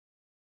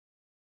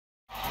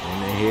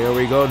Here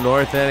we go,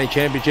 North Atlantic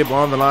Championship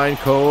on the line,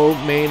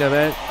 co-main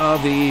event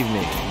of the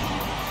evening.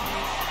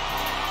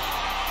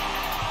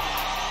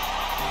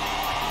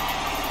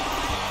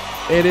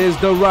 It is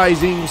the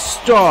rising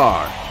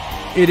star.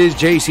 It is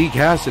J.C.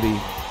 Cassidy.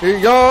 The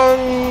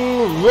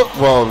young,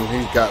 well,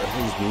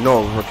 he's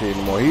no rookie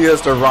anymore. He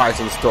is the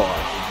rising star.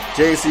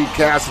 J.C.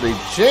 Cassidy,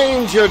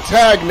 change your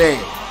tag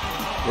name.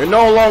 You're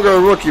no longer a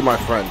rookie, my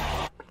friend.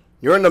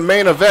 You're in the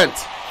main event.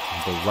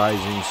 The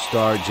rising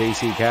star,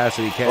 J.C.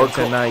 Cassidy, can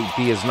tonight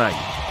be his night.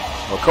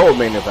 Or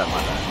co-main event, my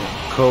man.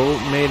 Yeah.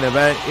 Co-main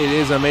event. It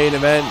is a main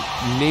event,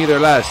 neither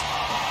less.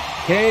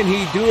 Can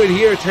he do it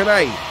here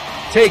tonight?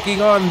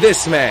 Taking on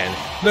this man,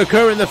 the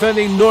current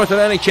defending North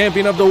Atlantic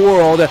champion of the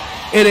world.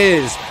 It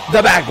is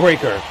the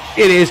backbreaker.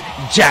 It is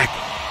Jack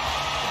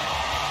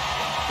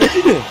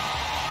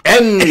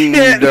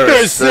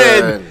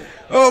Anderson.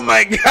 Oh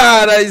my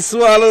God, I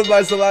swallowed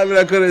my saliva and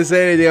I couldn't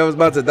say anything. I was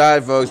about to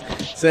die, folks,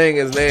 saying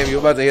his name.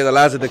 You're about to hear the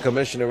last of the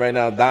commissioner right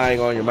now dying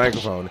on your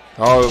microphone.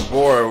 Oh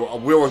boy,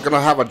 we were going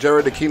to have a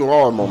Jerry the King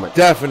Lawler moment.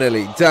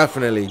 Definitely.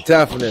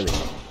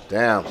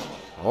 Damn.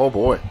 Oh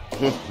boy.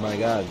 My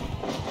God.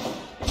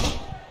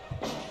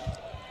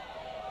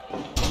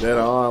 That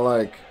I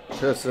like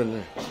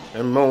pissing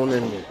and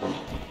moaning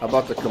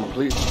about the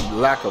complete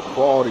lack of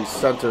quality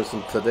centers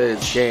in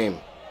today's game.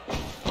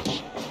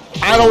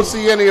 I don't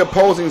see any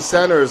opposing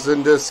centers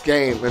in this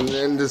game,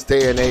 in this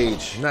day and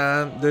age.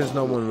 Nah, there's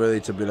no one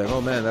really to be like,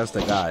 oh man, that's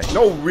the guy.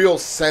 No real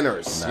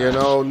centers, you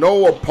know,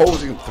 no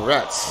opposing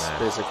threats,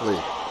 basically.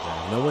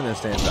 No one that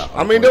stands up.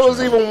 I mean, there was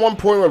even one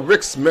point where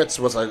Rick Smits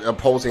was an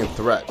opposing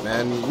threat,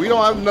 man. We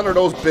don't have none of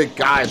those big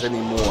guys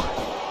anymore.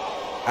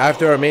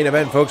 After our main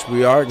event, folks,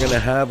 we are going to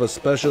have a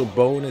special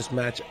bonus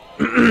match,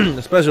 at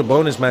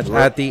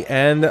the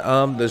end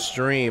of the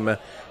stream.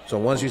 So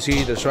once you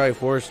see the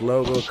Strikeforce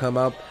logo come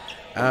up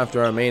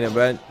after our main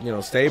event, you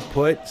know, stay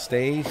put.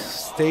 Stay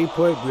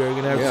put. We are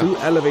going to have two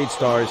Elevate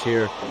stars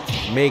here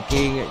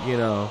making, you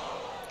know,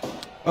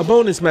 a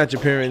bonus match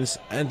appearance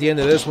at the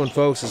end of this one,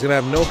 folks. It's going to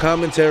have no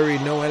commentary,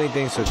 no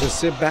anything. So just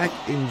sit back,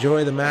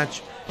 enjoy the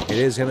match. It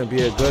is going to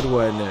be a good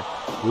one.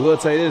 We will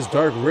tell you this,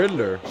 Dark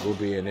Riddler will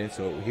be in it,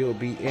 so he'll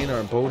be in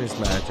our bonus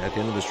match at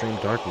the end of the stream,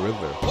 Dark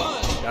Riddler.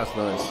 That's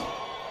nice.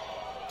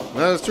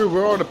 That's true.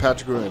 Where are the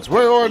Patrick Ewings?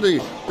 Where are the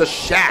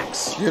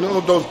Shaqs? You know,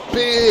 those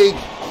big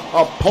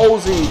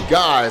opposing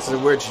guys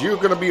in which you're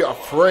going to be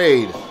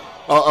afraid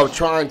of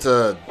trying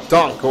to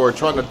dunk or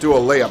trying to do a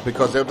layup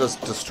because they'll just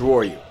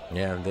destroy you.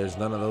 Yeah, there's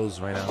none of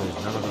those right now.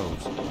 There's none of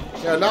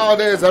those. Yeah,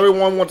 nowadays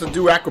everyone wants to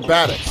do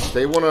acrobatics.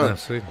 They want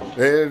to.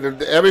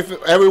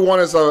 Everyone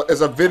is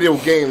a video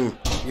game,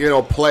 you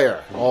know,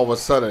 player. All of a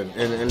sudden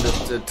in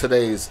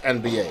today's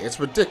NBA,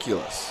 it's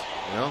ridiculous.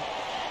 You know,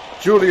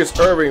 Julius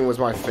Erving was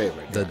my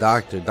favorite. The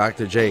Doctor,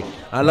 Dr. J.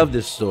 I love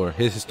this store.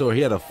 His store.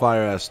 He had a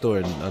fire ass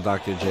store.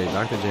 Dr. J.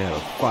 Dr. J had a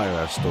fire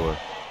ass store.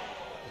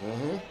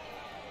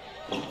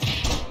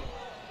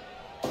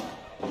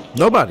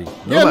 Nobody.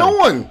 Yeah, no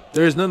one.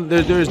 There's no one.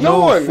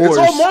 Force. It's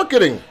all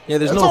marketing. Yeah,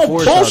 there's no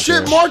force. It's all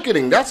bullshit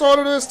marketing. That's all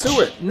it is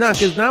to it. Nah,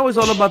 because now it's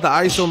all about the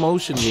ISO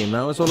motion game.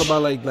 Now it's all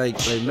about like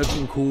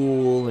looking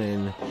cool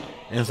and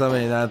stuff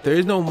like that. There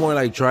is no more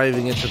like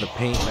driving into the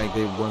paint like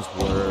they once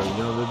were. You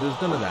know, there's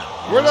none of that.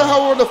 Where the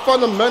hell were the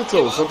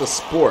fundamentals of the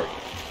sport?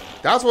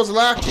 That's what's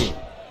lacking.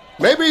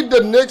 Maybe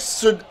the Knicks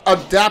should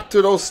adapt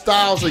to those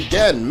styles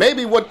again.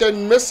 Maybe what they're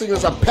missing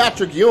is a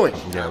Patrick Ewing.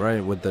 Yeah,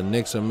 right. What the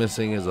Knicks are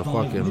missing is a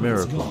fucking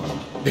miracle.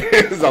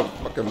 It's a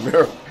fucking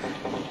miracle.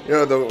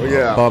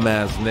 Bum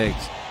ass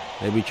Knicks.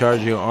 They be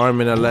charging you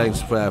arm and a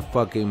legs for that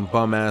fucking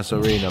bum ass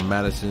arena,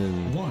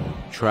 Madison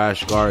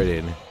Trash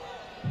Garden.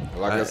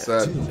 Like I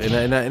said,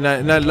 and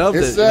I love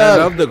it. I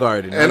love the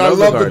Garden. And I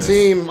love the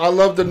team. I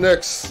love the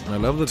Knicks. I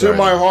love the to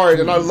my heart,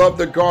 and I love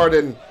the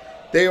Garden.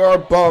 They are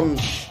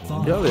bums.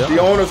 The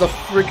owner's a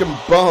freaking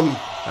bum.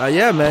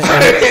 Yeah, man.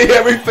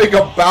 Everything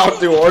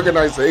about the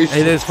organization.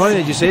 And it's funny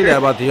that you say that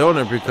about the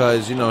owner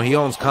because, you know, he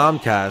owns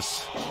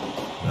Comcast.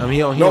 I mean,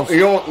 he owns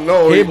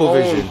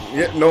Cablevision.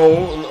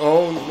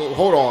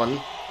 Hold on.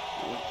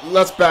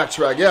 Let's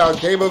backtrack. Yeah,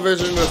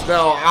 Cablevision is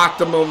now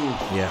Optimum.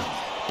 Yeah.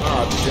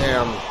 Oh,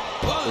 damn.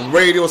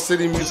 Radio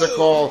City Music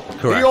Hall.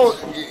 Correct.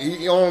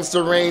 He owns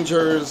the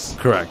Rangers.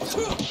 Correct.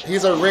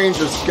 He's a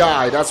Rangers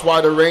guy. That's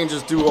why the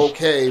Rangers do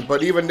okay,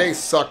 but even they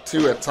suck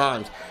too at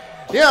times.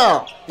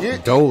 Yeah.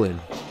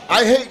 Dolan.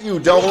 I hate you,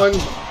 Dolan.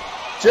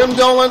 Jim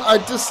Dolan, I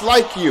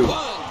dislike you.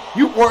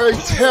 You are a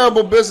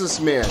terrible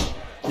businessman.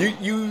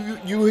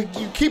 You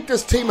keep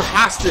this team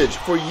hostage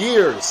for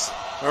years.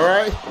 All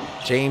right?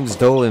 James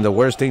Dolan, the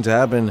worst thing to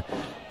happen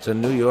to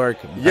New York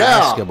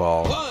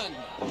basketball.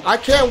 I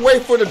can't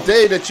wait for the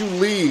day that you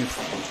leave.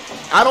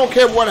 I don't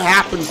care what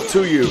happens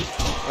to you.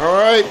 All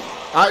right?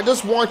 I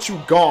just want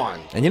you gone.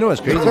 And you know what's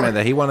crazy, man?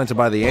 That he wanted to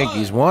buy the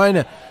Yankees.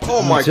 One.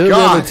 Oh, my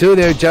God.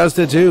 They're just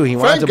the two. He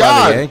wanted to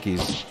buy the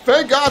Yankees.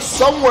 Thank God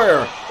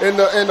somewhere in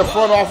the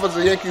front office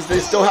of the Yankees, they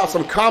still have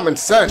some common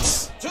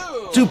sense.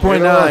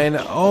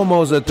 2.9,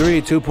 almost a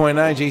 3.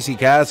 2.9, J.C.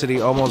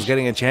 Cassidy almost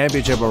getting a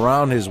championship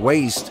around his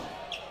waist.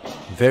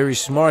 Very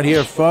smart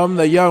here from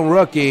the young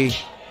rookie.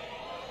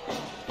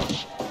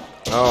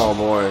 Oh,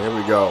 boy. Here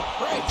we go.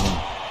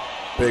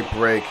 Big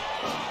break.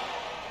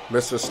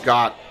 Mr.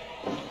 Scott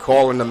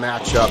calling the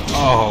matchup.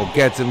 Oh,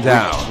 gets him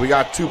down. We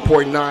got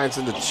 2.9s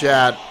in the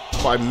chat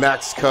by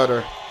Max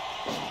Cutter.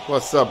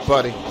 What's up,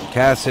 buddy?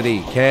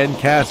 Cassidy. Can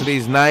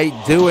Cassidy's night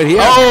do it here?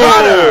 Oh,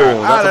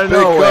 Cutter, that's a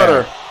big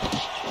cutter.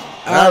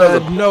 Out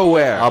of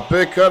nowhere. A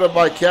big cutter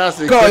by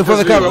Cassidy. Going for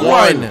the cover.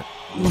 1,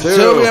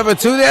 2. We have a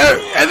 2 there.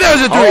 And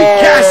there's a 3.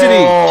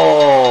 Cassidy.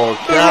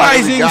 The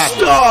rising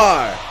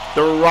star.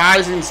 The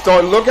rising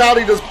star. Look how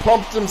he just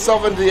pumped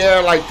himself into the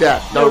air like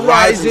that. The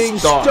rising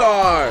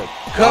star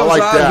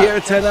comes out here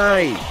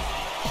tonight.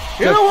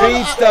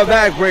 Defeats the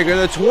backbreaker,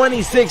 the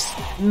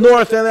 26th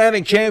North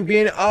Atlantic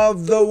champion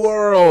of the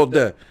world.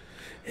 It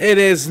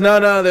is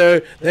none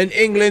other than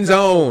England's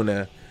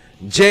own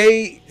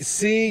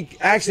J.C.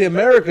 actually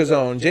America's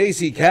own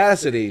J.C.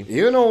 Cassidy.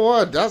 You know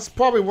what? That's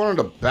probably one of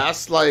the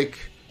best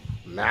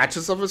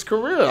matches of his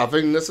career. I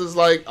think this is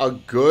a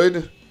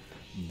good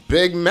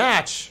big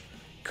match.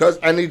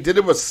 And he did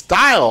it with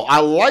style. I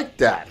like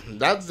that.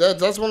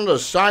 That's one of the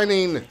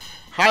shining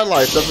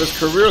highlights of his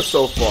career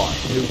so far.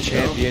 New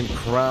champion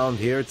crowned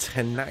here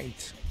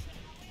tonight.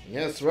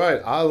 That's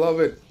right. I love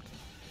it.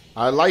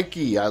 I like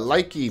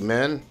ye,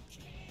 man.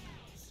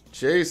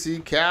 J.C.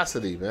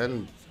 Cassidy,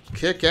 man.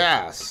 Kick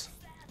ass.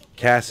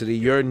 Cassidy,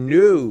 your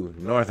new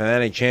North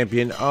Atlantic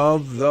champion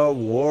of the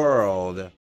world.